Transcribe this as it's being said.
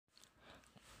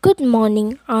Good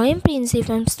morning, I am Princey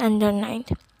from Standard 9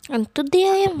 and today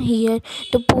I am here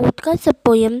to podcast a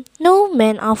poem No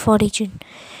Man of Origin.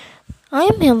 I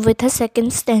am here with a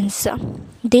second stanza.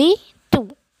 They too,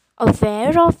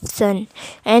 aware of sun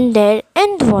and air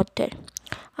and water,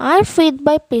 are fed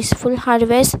by peaceful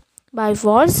harvest, by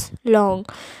wars long,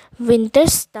 winter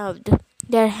starved.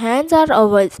 Their hands are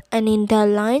ours, and in their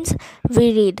lines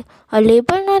we read a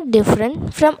label not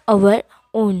different from our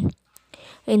own.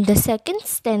 In the second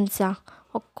stanza,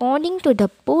 according to the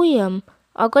poet,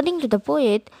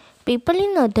 people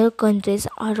in other countries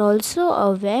are also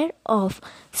aware of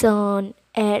sun,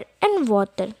 air, and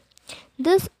water.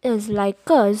 This is like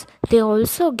us, they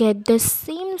also get the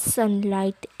same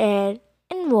sunlight, air,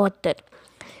 and water.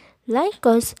 Like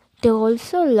us, they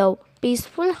also love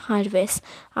peaceful harvest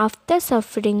after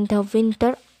suffering the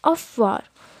winter of war.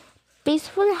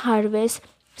 Peaceful harvest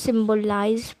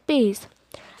symbolize peace,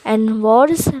 and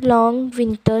war's long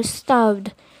winter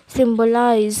starved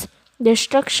symbolize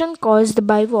destruction caused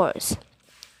by wars.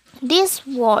 These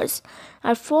wars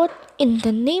are fought in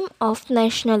the name of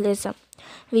nationalism,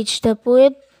 which the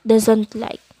poet doesn't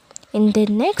like. In the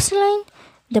next line,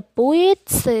 the poet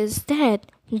says that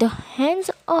the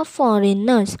hands of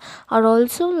foreigners are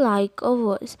also like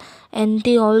ours, and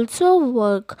they also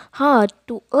work hard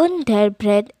to earn their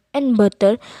bread and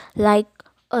butter like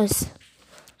us.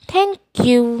 Thank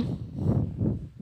you.